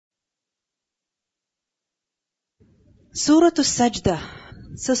Surah As-Sajdah.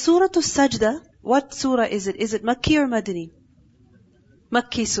 So Surah As-Sajdah, what surah is it? Is it Makki or Madani?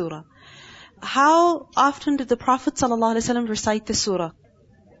 Makki surah. How often did the Prophet ﷺ recite this surah?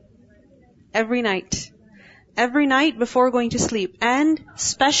 Every night. Every night before going to sleep. And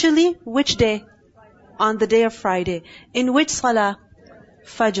especially which day? On the day of Friday. In which salah?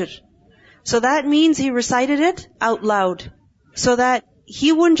 Fajr. So that means he recited it out loud. So that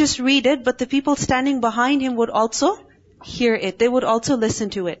he wouldn't just read it, but the people standing behind him would also hear it. They would also listen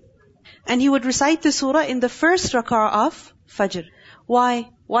to it. And he would recite the surah in the first rak'ah of Fajr. Why?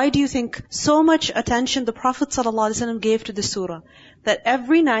 Why do you think so much attention the Prophet ﷺ gave to the surah? That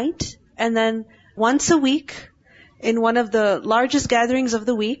every night, and then once a week, in one of the largest gatherings of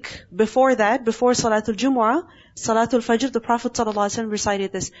the week, before that, before Salatul Jumu'ah, Salatul Fajr, the Prophet ﷺ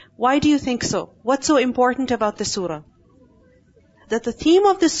recited this. Why do you think so? What's so important about the surah? That the theme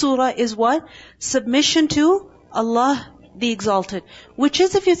of this surah is what? Submission to Allah the Exalted. Which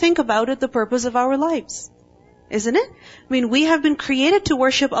is, if you think about it, the purpose of our lives. Isn't it? I mean, we have been created to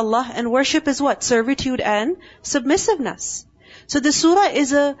worship Allah, and worship is what? Servitude and submissiveness. So the surah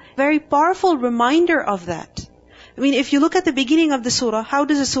is a very powerful reminder of that. I mean, if you look at the beginning of the surah, how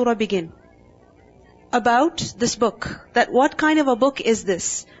does the surah begin? About this book. That what kind of a book is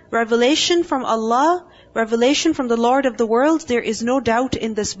this? Revelation from Allah, revelation from the Lord of the worlds, there is no doubt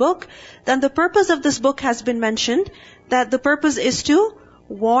in this book. Then the purpose of this book has been mentioned, that the purpose is to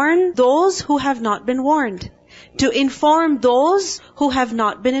warn those who have not been warned. To inform those who have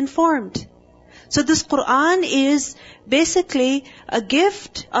not been informed. So this Qur'an is basically a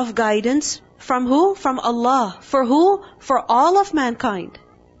gift of guidance from who? From Allah. For who? For all of mankind.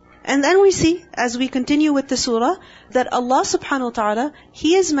 And then we see, as we continue with the surah, that Allah subhanahu wa ta'ala,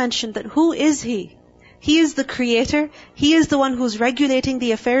 He is mentioned that who is He? He is the creator. He is the one who's regulating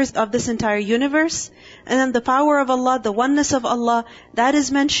the affairs of this entire universe. And then the power of Allah, the oneness of Allah, that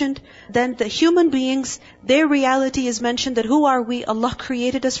is mentioned. Then the human beings, their reality is mentioned, that who are we? Allah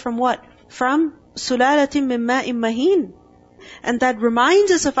created us from what? From sulalatin min ma'in mahin. And that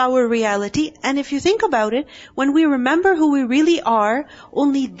reminds us of our reality. And if you think about it, when we remember who we really are,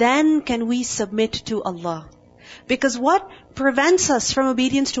 only then can we submit to Allah. Because what prevents us from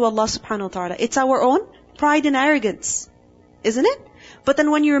obedience to Allah subhanahu wa ta'ala? It's our own pride and arrogance. Isn't it? But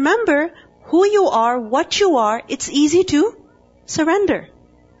then when you remember who you are, what you are, it's easy to surrender.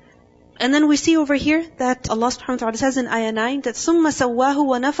 And then we see over here that Allah subhanahu wa ta'ala says in ayah 9 that ثُمَّ سَوَّاهُ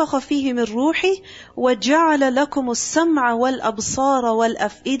وَنَفَخَ فِيهِ مِنْ رُوحِهِ وَجَعَلَ لَكُمُ السَّمْعَ وَالْأَبْصَارَ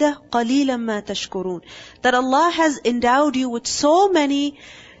وَالْأَفْئِدَةَ قَلِيلًا مَا تَشْكُرُونَ. That Allah has endowed you with so many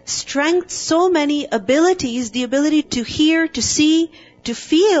strengths, so many abilities, the ability to hear, to see, to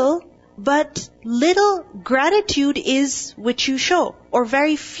feel, but little gratitude is which you show. Or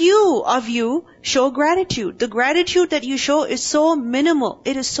very few of you show gratitude. The gratitude that you show is so minimal.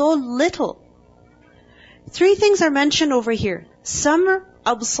 It is so little. 3 things are mentioned over here. Samr,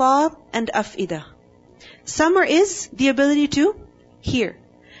 absar, and af'idah. Samr is the ability to hear.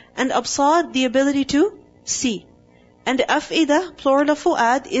 And absar, the ability to see. And af'idah, plural of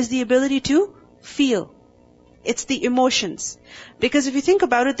fu'ad, is the ability to feel. It's the emotions. Because if you think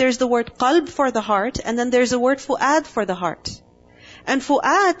about it, there's the word qalb for the heart, and then there's the word fu'ad for the heart. And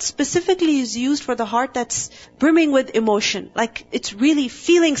fu'ad specifically is used for the heart that's brimming with emotion. Like it's really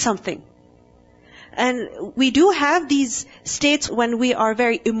feeling something. And we do have these states when we are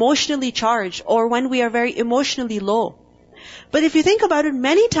very emotionally charged, or when we are very emotionally low. But if you think about it,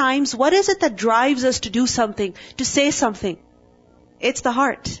 many times, what is it that drives us to do something, to say something? It's the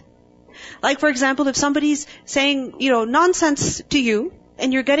heart. Like for example, if somebody's saying, nonsense to you,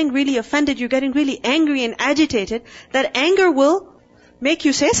 and you're getting really offended, you're getting really angry and agitated, that anger will make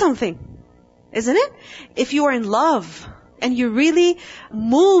you say something. Isn't it? If you are in love, and you're really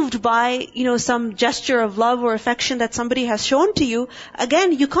moved by, some gesture of love or affection that somebody has shown to you,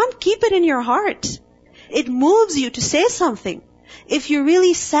 again, you can't keep it in your heart. It moves you to say something. If you're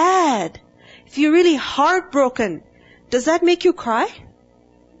really sad, if you're really heartbroken, does that make you cry?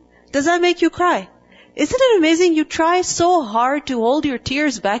 Does that make you cry? Isn't it amazing? You try so hard to hold your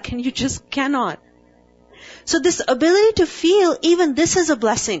tears back and you just cannot. So this ability to feel, even this is a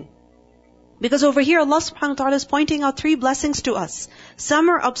blessing. Because over here Allah subhanahu wa ta'ala is pointing out 3 blessings to us.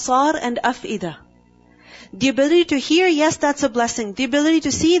 Samr, absar, and af'idah. The ability to hear, yes, that's a blessing. The ability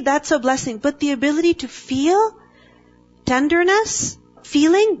to see, that's a blessing. But the ability to feel, tenderness,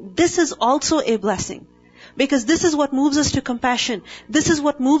 feeling, this is also a blessing. Because this is what moves us to compassion. This is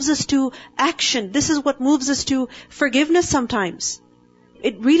what moves us to action. This is what moves us to forgiveness sometimes.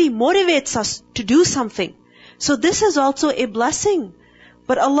 It really motivates us to do something. So this is also a blessing.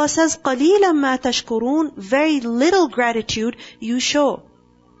 But Allah says, قَلِيلًا مَا تَشْكُرُونَ, very little gratitude you show.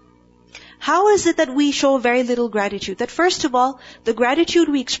 How is it that we show very little gratitude? That first of all, the gratitude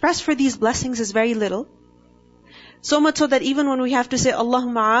we express for these blessings is very little. So much so that even when we have to say,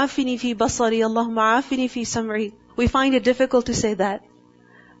 Allahumma afini fi basari, Allahumma afini fi samri, we find it difficult to say that.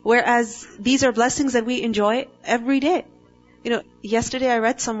 Whereas these are blessings that we enjoy every day. Yesterday I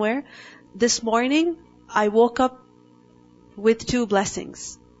read somewhere, this morning I woke up with 2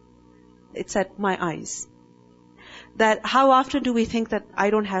 blessings. It's at my eyes. That how often do we think that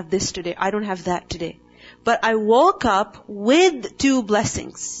I don't have this today, I don't have that today. But I woke up with 2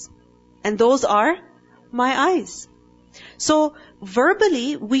 blessings. And those are my eyes. So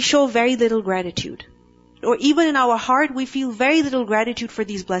verbally we show very little gratitude. Or even in our heart we feel very little gratitude for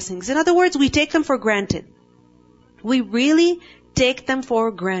these blessings. In other words, we take them for granted. We really take them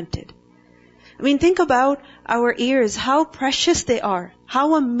for granted. Think about our ears, how precious they are,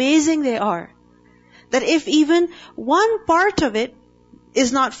 how amazing they are. That if even one part of it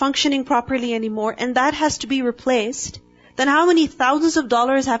is not functioning properly anymore and that has to be replaced, then how many thousands of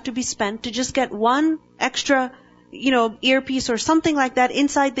dollars have to be spent to just get one extra, earpiece or something like that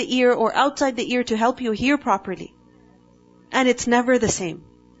inside the ear or outside the ear to help you hear properly. And it's never the same.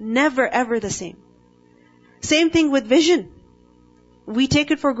 Never ever the same. Same thing with vision. We take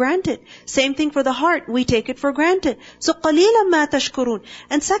it for granted. Same thing for the heart. We take it for granted. So قَلِيلًا مَا تَشْكُرُونَ.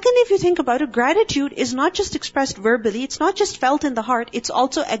 And second, if you think about it, gratitude is not just expressed verbally. It's not just felt in the heart. It's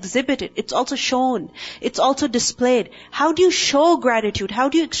also exhibited. It's also shown. It's also displayed. How do you show gratitude? How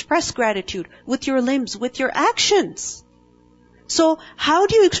do you express gratitude? With your limbs, with your actions. So how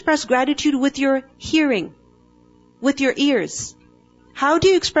do you express gratitude? With your hearing, with your ears. How do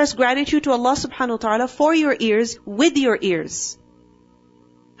you express gratitude to Allah subhanahu wa ta'ala for your ears, with your ears?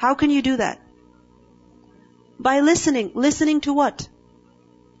 How can you do that? By listening. Listening to what?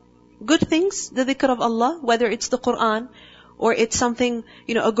 Good things, the dhikr of Allah, whether it's the Quran or it's something,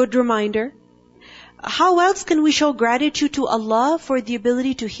 a good reminder. How else can we show gratitude to Allah for the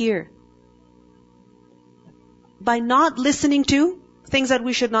ability to hear? By not listening to things that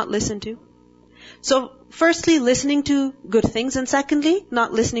we should not listen to. So, firstly, listening to good things, and secondly,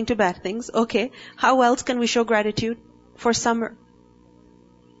 not listening to bad things. Okay, how else can we show gratitude? For summer.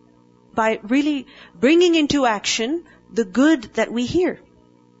 By really bringing into action the good that we hear.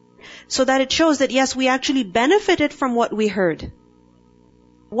 So that it shows that yes, we actually benefited from what we heard.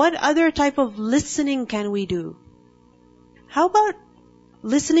 What other type of listening can we do? How about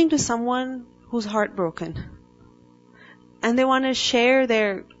listening to someone who's heartbroken? And they want to share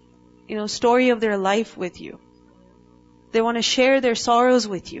their, story of their life with you. They want to share their sorrows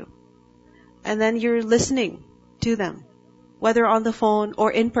with you. And then you're listening to them. Whether on the phone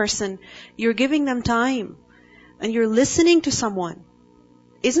or in person, you're giving them time. And you're listening to someone.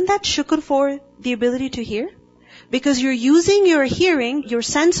 Isn't that shukr for the ability to hear? Because you're using your hearing, your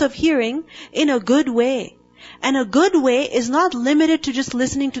sense of hearing, in a good way. And a good way is not limited to just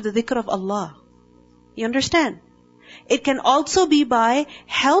listening to the dhikr of Allah. You understand? It can also be by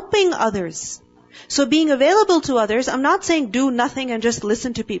helping others. So being available to others, I'm not saying do nothing and just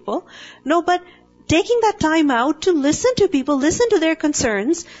listen to people. No, but taking that time out to listen to people, listen to their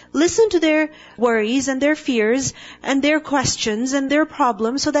concerns, listen to their worries and their fears and their questions and their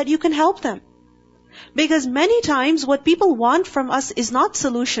problems so that you can help them. Because many times what people want from us is not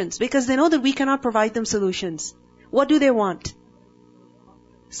solutions, because they know that we cannot provide them solutions. What do they want?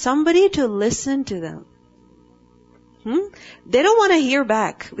 Somebody to listen to them. They don't want to hear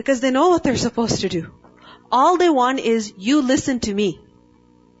back because they know what they're supposed to do. All they want is, you listen to me.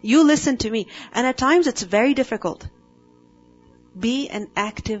 You listen to me. And at times it's very difficult. Be an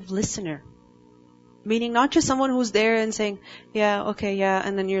active listener. Meaning not just someone who's there and saying, yeah, okay, yeah,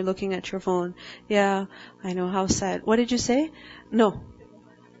 and then you're looking at your phone. Yeah, I know, how sad. What did you say? No.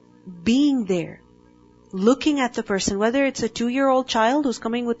 Being there. Looking at the person, whether it's a 2-year-old child who's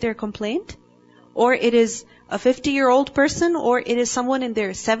coming with their complaint, or it is a 50-year-old person, or it is someone in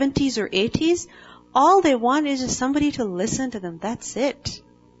their 70s or 80s, all they want is just somebody to listen to them. That's it.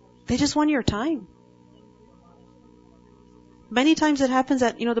 They just want your time. Many times it happens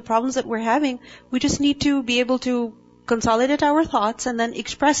that, the problems that we're having, we just need to be able to consolidate our thoughts and then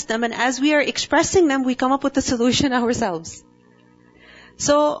express them. And as we are expressing them, we come up with the solution ourselves.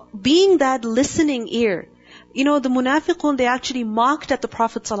 So, being that listening ear, the munafiqun, they actually mocked at the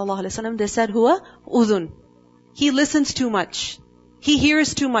Prophet ﷺ. They said, Huwa udhun. He listens too much. He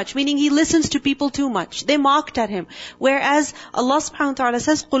hears too much, meaning he listens to people too much. They mocked at him. Whereas Allah subhanahu wa ta'ala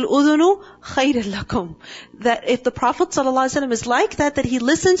says, قُلْ أُذُنُ خَيْرٍ لَكُمْ. That if the Prophet ﷺ is like that he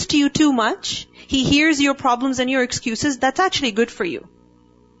listens to you too much, he hears your problems and your excuses, that's actually good for you.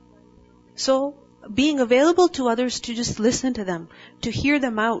 So, being available to others to just listen to them, to hear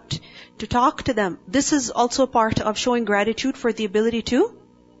them out, to talk to them. This is also part of showing gratitude for the ability to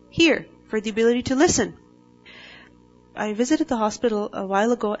hear, for the ability to listen. I visited the hospital a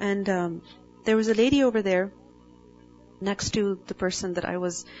while ago, and there was a lady over there next to the person that I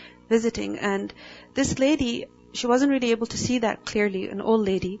was visiting. And this lady, she wasn't really able to see that clearly, an old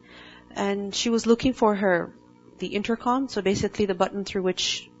lady. And she was looking for the intercom, so basically the button through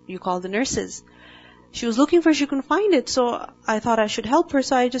which you call the nurses. She was looking for it, she couldn't find it, so I thought I should help her,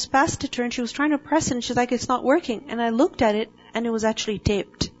 so I just passed it to her, and she was trying to press it, and she's like, it's not working. And I looked at it, and it was actually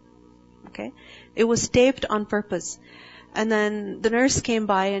taped. Okay? It was taped on purpose. And then the nurse came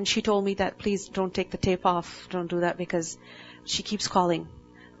by, and she told me that, please don't take the tape off, don't do that, because she keeps calling.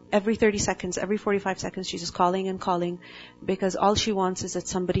 Every 30 seconds, every 45 seconds, she's just calling and calling, because all she wants is that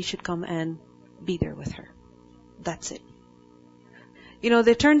somebody should come and be there with her. That's it.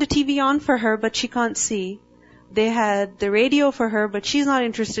 They turned the TV on for her, but she can't see. They had the radio for her, but she's not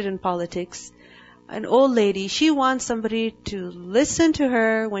interested in politics. An old lady, she wants somebody to listen to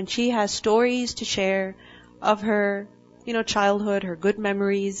her when she has stories to share of her, childhood, her good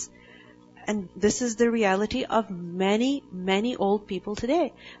memories. And this is the reality of many, many old people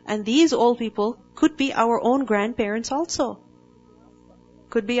today. And these old people could be our own grandparents also.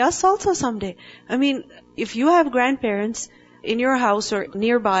 Could be us also someday. If you have grandparents in your house or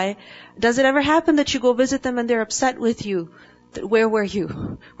nearby, does it ever happen that you go visit them and they're upset with you? That, where were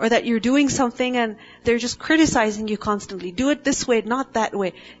you? Or that you're doing something and they're just criticizing you constantly. Do it this way, not that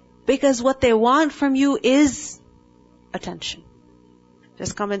way. Because what they want from you is attention.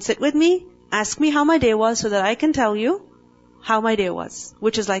 Just come and sit with me, ask me how my day was so that I can tell you how my day was,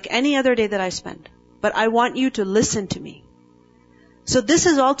 which is like any other day that I spend. But I want you to listen to me. So this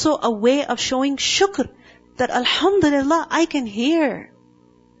is also a way of showing shukr, that alhamdulillah, I can hear.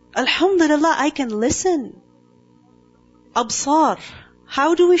 Alhamdulillah, I can listen. Absar.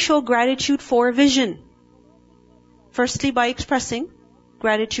 How do we show gratitude for vision? Firstly, by expressing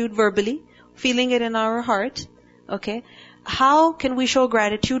gratitude verbally, feeling it in our heart. Okay. How can we show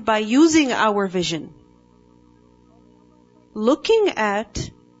gratitude? By using our vision. Looking at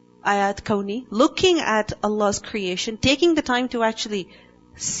ayat kawni, looking at Allah's creation, taking the time to actually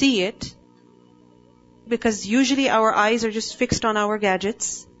see it, because usually our eyes are just fixed on our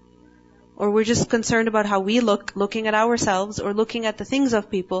gadgets, or we're just concerned about how we look, looking at ourselves, or looking at the things of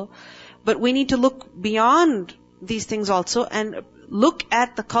people. But we need to look beyond these things also, and look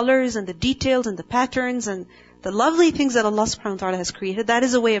at the colors and the details and the patterns and the lovely things that Allah subhanahu wa ta'ala has created. That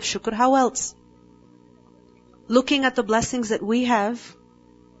is a way of shukr. How else? Looking at the blessings that we have,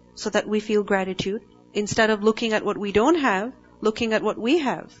 so that we feel gratitude, instead of looking at what we don't have, looking at what we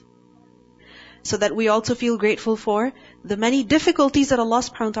have. So that we also feel grateful for the many difficulties that Allah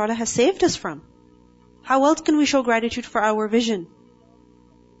subhanahu wa ta'ala has saved us from. How else can we show gratitude for our vision?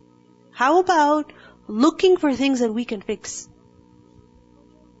 How about looking for things that we can fix?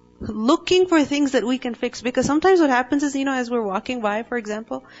 Looking for things that we can fix. Because sometimes what happens is, as we're walking by, for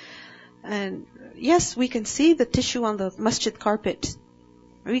example, and yes, we can see the tissue on the masjid carpet.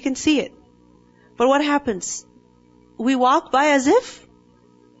 We can see it. But what happens? We walk by as if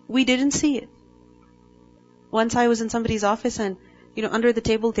we didn't see it. Once I was in somebody's office and, under the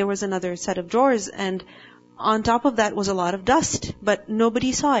table there was another set of drawers, and on top of that was a lot of dust, but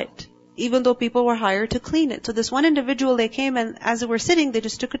nobody saw it, even though people were hired to clean it. So this one individual, they came, and as they were sitting, they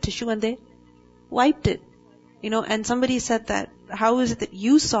just took a tissue and they wiped it. And somebody said that, how is it that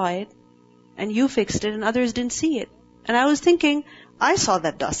you saw it and you fixed it and others didn't see it? And I was thinking, I saw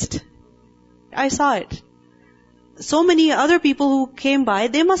that dust. I saw it. So many other people who came by,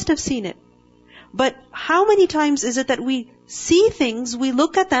 they must have seen it. But how many times is it that we see things, we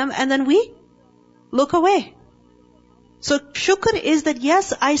look at them, and then we look away? So shukr is that,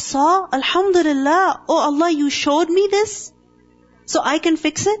 yes, I saw, alhamdulillah, oh Allah, you showed me this, so I can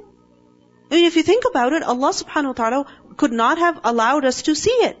fix it. If you think about it, Allah subhanahu wa ta'ala could not have allowed us to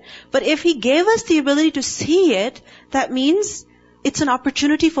see it. But if He gave us the ability to see it, that means it's an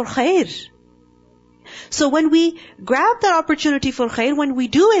opportunity for khair. So when we grab that opportunity for khair, when we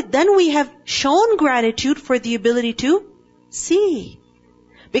do it, then we have shown gratitude for the ability to see.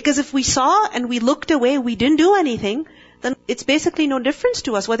 Because if we saw and we looked away, we didn't do anything, then it's basically no difference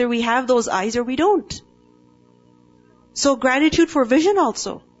to us whether we have those eyes or we don't. So gratitude for vision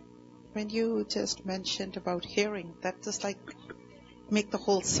also. When you just mentioned about hearing, that just like make the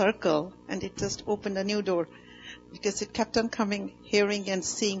whole circle, and it just opened a new door, because it kept on coming, hearing and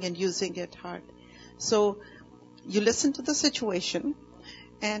seeing and using it hard. So you listen to the situation,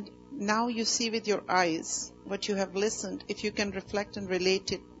 and now you see with your eyes what you have listened. If you can reflect and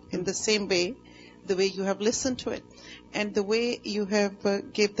relate it in the same way, the way you have listened to it. And the way you have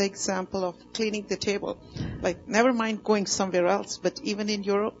gave the example of cleaning the table. Like, never mind going somewhere else, but even in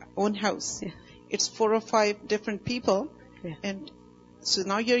your own house. Yeah. It's 4 or 5 different people. Yeah. And so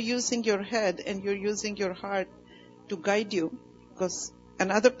now you're using your head and you're using your heart to guide you, because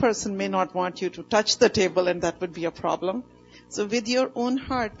another person may not want you to touch the table, and that would be a problem. So with your own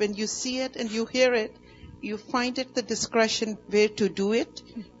heart, when you see it and you hear it, you find it the discretion where to do it,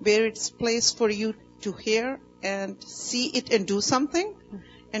 where it's placed for you to hear and see it and do something.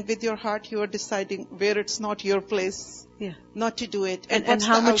 And with your heart, you are deciding where it's not your place, not to do it. And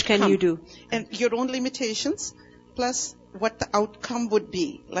how much can you do? And your own limitations, plus what the outcome would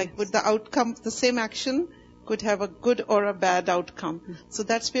be. Like, would the outcome, the same action could have a good or a bad outcome. So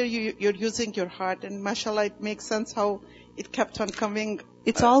that's where you're using your heart. And mashallah, it makes sense how it kept on coming.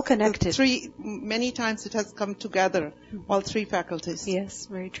 It's all connected. Many times it has come together, all 3 faculties. Yes,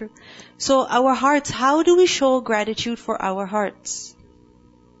 very true. So our hearts, how do we show gratitude for our hearts?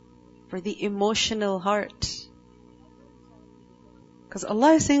 For the emotional heart. Because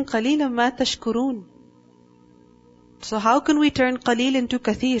Allah is saying, قَلِيلًا مَا تَشْكُرُونَ. So how can we turn qaleel into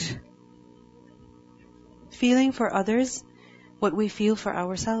kathir? Feeling for others what we feel for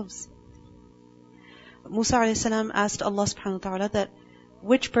ourselves. Musa a.s. asked Allah subhanahu wa ta'ala that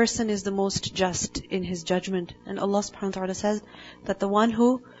which person is the most just in his judgment? And Allah subhanahu wa ta'ala says that the one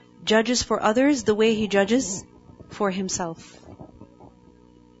who judges for others the way he judges for himself.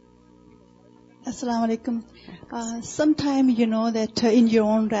 Assalamu alaikum. Sometimes, that in your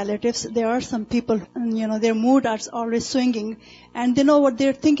own relatives, there are some people, their mood is always swinging, and they know what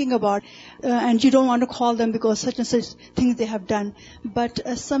they're thinking about, and you don't want to call them because such and such things they have done.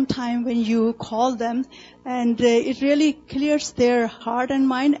 But sometime when you call them, and it really clears their heart and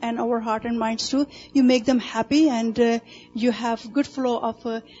mind, and our heart and minds too, you make them happy, and you have good flow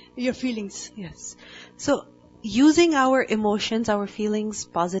of your feelings. Yes. So, using our emotions, our feelings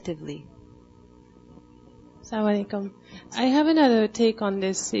positively. Assalamu alaikum. I have another take on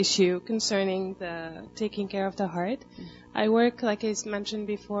this issue concerning the taking care of the heart. I work, like I mentioned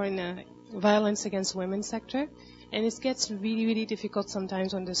before, in a violence against women sector, and it gets really, really difficult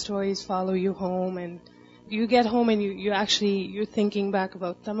sometimes when the stories follow you home, and you get home and you're thinking back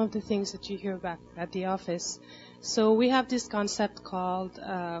about some of the things that you hear back at the office. So we have this concept called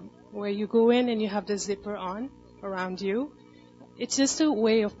where you go in and you have the zipper on around you. It's just a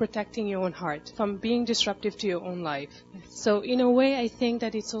way of protecting your own heart from being disruptive to your own life. So in a way, I think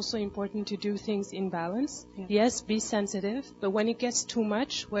that it's also important to do things in balance. Yes, be sensitive, but when it gets too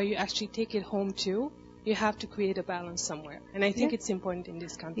much, where you actually take it home too, you have to create a balance somewhere. And I think it's important in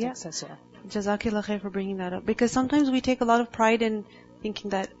this context as well. Jazakallah khair for bringing that up. Because sometimes we take a lot of pride in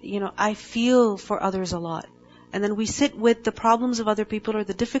thinking that, I feel for others a lot. And then we sit with the problems of other people or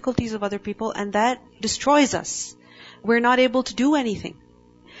the difficulties of other people, and that destroys us. We're not able to do anything.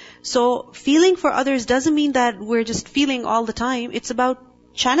 So feeling for others doesn't mean that we're just feeling all the time. It's about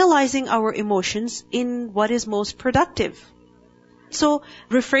channelizing our emotions in what is most productive. So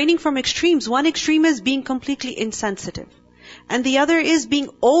refraining from extremes. One extreme is being completely insensitive, and the other is being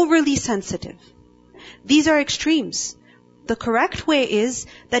overly sensitive. These are extremes. The correct way is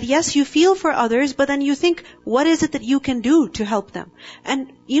that yes, you feel for others, but then you think, what is it that you can do to help them?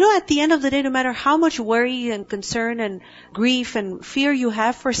 And at the end of the day, no matter how much worry and concern and grief and fear you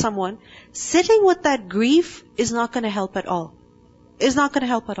have for someone, sitting with that grief is not going to help at all. Is not going to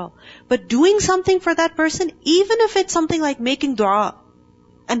help at all. But doing something for that person, even if it's something like making dua,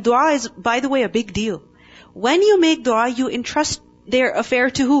 and dua is, by the way, a big deal. When you make dua, you entrust their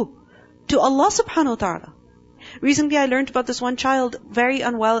affair to who? To Allah subhanahu wa ta'ala. Recently I learned about this one child, very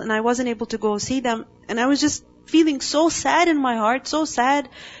unwell, and I wasn't able to go see them. And I was just feeling so sad in my heart, so sad.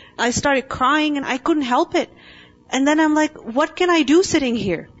 I started crying and I couldn't help it. And then I'm like, what can I do sitting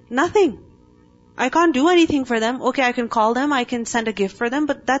here? Nothing. I can't do anything for them. Okay, I can call them, I can send a gift for them,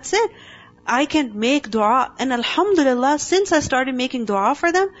 but that's it. I can make dua. And alhamdulillah, since I started making dua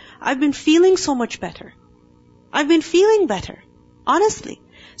for them, I've been feeling so much better. I've been feeling better. Honestly.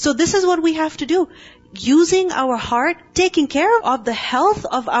 So this is what we have to do. Using our heart, taking care of the health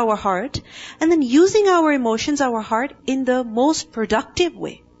of our heart, and then using our emotions, our heart, in the most productive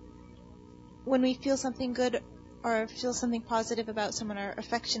way. When we feel something good or feel something positive about someone or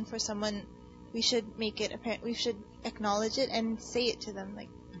affection for someone, we should make it apparent. We should acknowledge it and say it to them.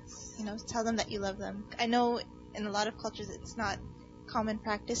 Tell them that you love them. I know in a lot of cultures it's not common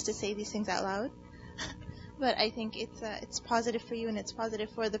practice to say these things out loud. But I think it's positive for you and it's positive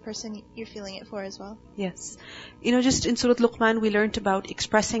for the person you're feeling it for as well. Yes. Just in Surah Luqman we learned about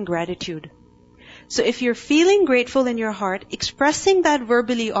expressing gratitude. So if you're feeling grateful in your heart, expressing that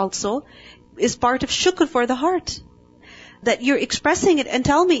verbally also is part of shukr for the heart. That you're expressing it. And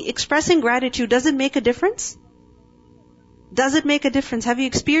tell me, expressing gratitude, does it make a difference? Does it make a difference? Have you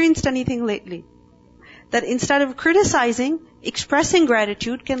experienced anything lately? That instead of criticizing, expressing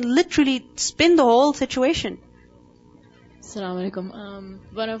gratitude can literally spin the whole situation. Assalamu alaikum.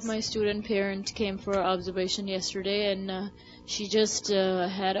 One of my student parents came for observation yesterday, and she just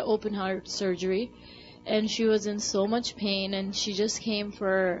had open heart surgery, and she was in so much pain, and she just came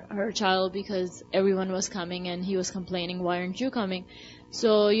for her child because everyone was coming and he was complaining, why aren't you coming?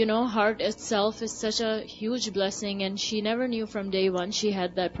 So, heart itself is such a huge blessing, and she never knew from day one she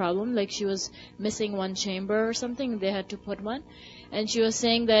had that problem, like she was missing one chamber or something, they had to put one. And she was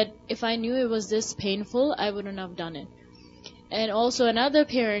saying that if I knew it was this painful, I wouldn't have done it. And also another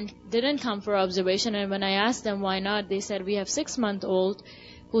parent didn't come for observation, and when I asked them why not, they said we have 6-month-old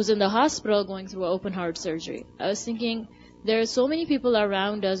who's in the hospital going through open heart surgery. I was thinking, there are so many people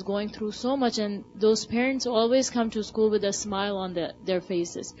around us going through so much, and those parents always come to school with a smile on their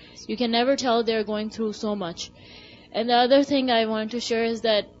faces. You can never tell they're going through so much. And the other thing I want to share is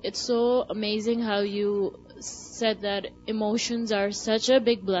that it's so amazing how you said that emotions are such a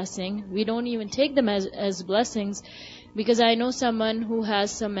big blessing. We don't even take them as blessings, because I know someone who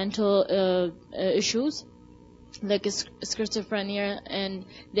has some mental issues, like schizophrenia, and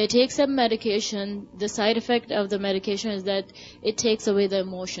they take some medication. The side effect of the medication is that it takes away the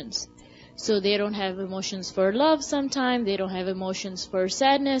emotions. So they don't have emotions for love sometimes, they don't have emotions for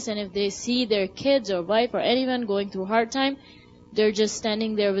sadness, and if they see their kids or wife or anyone going through hard time, they're just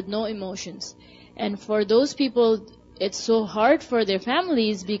standing there with no emotions. And for those people, it's so hard for their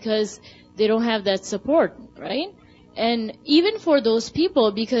families because they don't have that support, right? And even for those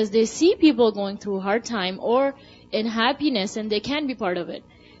people, because they see people going through a hard time or in happiness and they can be part of it.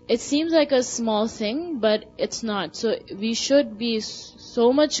 It seems like a small thing, but it's not. So we should be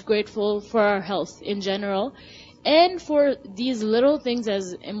so much grateful for our health in general and for these little things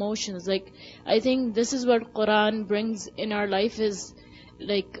as emotions. Like, I think this is what Quran brings in our life is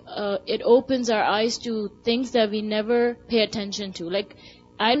like, it opens our eyes to things that we never pay attention to. Like,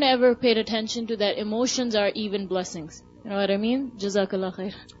 I never paid attention to that emotions are even blessings. You know what I mean? Jazakallah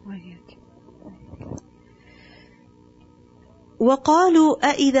khair. وَقَالُوا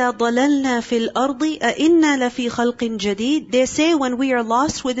أَإِذَا ضَلَلْنَا فِي الْأَرْضِ أَإِنَّا لَفِي خَلْقٍ جَدِيدٍ. They say, when we are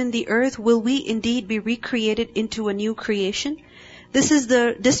lost within the earth, will we indeed be recreated into a new creation? This is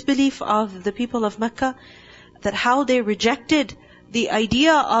the disbelief of the people of Mecca, that how they rejected the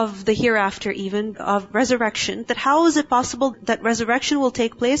idea of the hereafter, even of resurrection, that how is it possible that resurrection will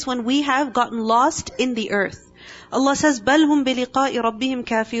take place when we have gotten lost in the earth? Allah says, بَلْ هُمْ بِلِقَاءِ رَبِّهِمْ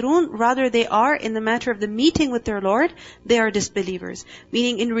كَافِرُونَ. Rather, they are, in the matter of the meeting with their Lord, they are disbelievers.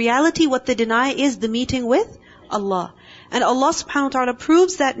 Meaning, in reality, what they deny is the meeting with Allah. And Allah subhanahu wa ta'ala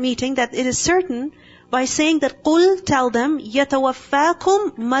proves that meeting, that it is certain, by saying that, قُلْ, tell them,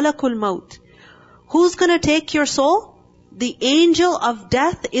 يَتَوَفَّاكُمْ مَلَكُ الْمَوْتِ. Who's going to take your soul? The angel of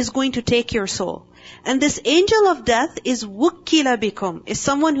death is going to take your soul. And this angel of death is وُكِّلَ بِكُمْ, is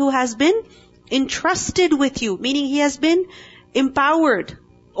someone who has been entrusted with you, meaning he has been empowered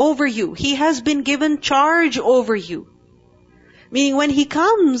over you. He has been given charge over you. Meaning when he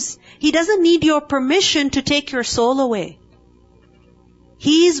comes, he doesn't need your permission to take your soul away.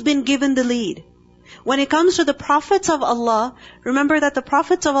 He's been given the lead. When it comes to the prophets of Allah, remember that the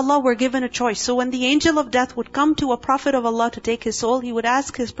prophets of Allah were given a choice. So when the angel of death would come to a prophet of Allah to take his soul, he would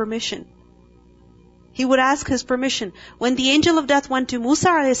ask his permission. He would ask his permission. When the angel of death went to Musa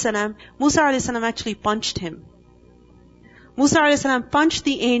a.s., Musa a.s. actually punched him. Musa a.s. punched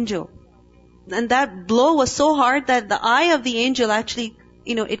the angel. And that blow was so hard that the eye of the angel actually,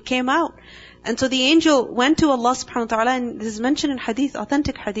 it came out. And so the angel went to Allah subhanahu wa ta'ala, and this is mentioned in hadith,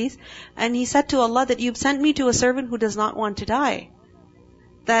 authentic hadith, and he said to Allah that you've sent me to a servant who does not want to die.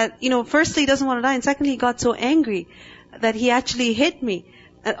 That, firstly he doesn't want to die, and secondly he got so angry that he actually hit me.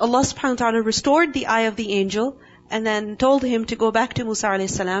 And Allah subhanahu wa ta'ala restored the eye of the angel, and then told him to go back to Musa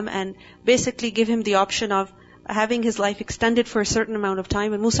alayhi salam, and basically give him the option of having his life extended for a certain amount of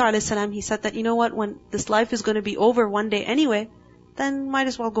time. And Musa alayhi salam, he said that, when this life is going to be over one day anyway, then might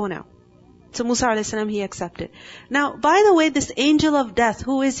as well go now. So Musa alayhi salam, he accepted. Now, by the way, this angel of death,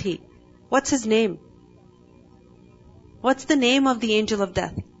 who is he? What's his name? What's the name of the angel of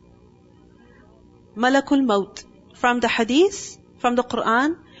death? Malakul Maut. From the hadith, from the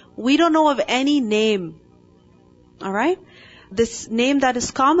Quran, we don't know of any name. Alright? This name that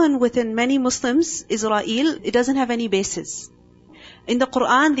is common within many Muslims, Israel, it doesn't have any basis. In the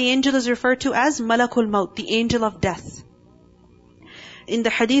Quran, the angel is referred to as Malakul Maut, the angel of death. In the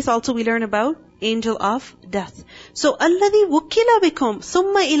hadith also we learn about angel of death. So, الَّذِي وُكِّلَ بِكُمْ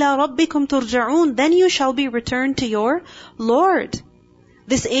ثُمَّ إِلَىٰ رَبِّكُمْ تُرْجَعُونَ. Then you shall be returned to your Lord.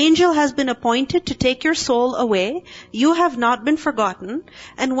 This angel has been appointed to take your soul away. You have not been forgotten.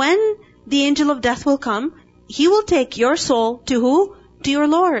 And when the angel of death will come, he will take your soul to who? To your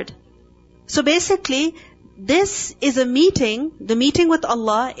Lord. So basically, this is a meeting, the meeting with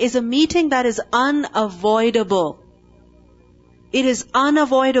Allah is a meeting that is unavoidable. It is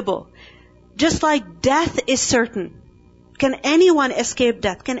unavoidable. Just like death is certain. Can anyone escape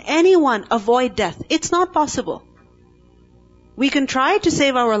death? Can anyone avoid death? It's not possible. We can try to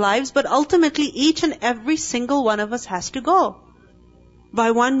save our lives, but ultimately each and every single one of us has to go.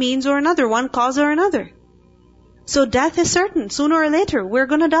 By one means or another, one cause or another. So death is certain. Sooner or later, we're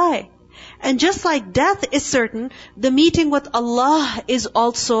gonna die. And just like death is certain, the meeting with Allah is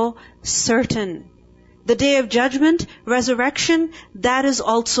also certain. The day of judgment, resurrection, that is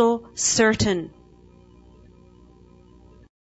also certain.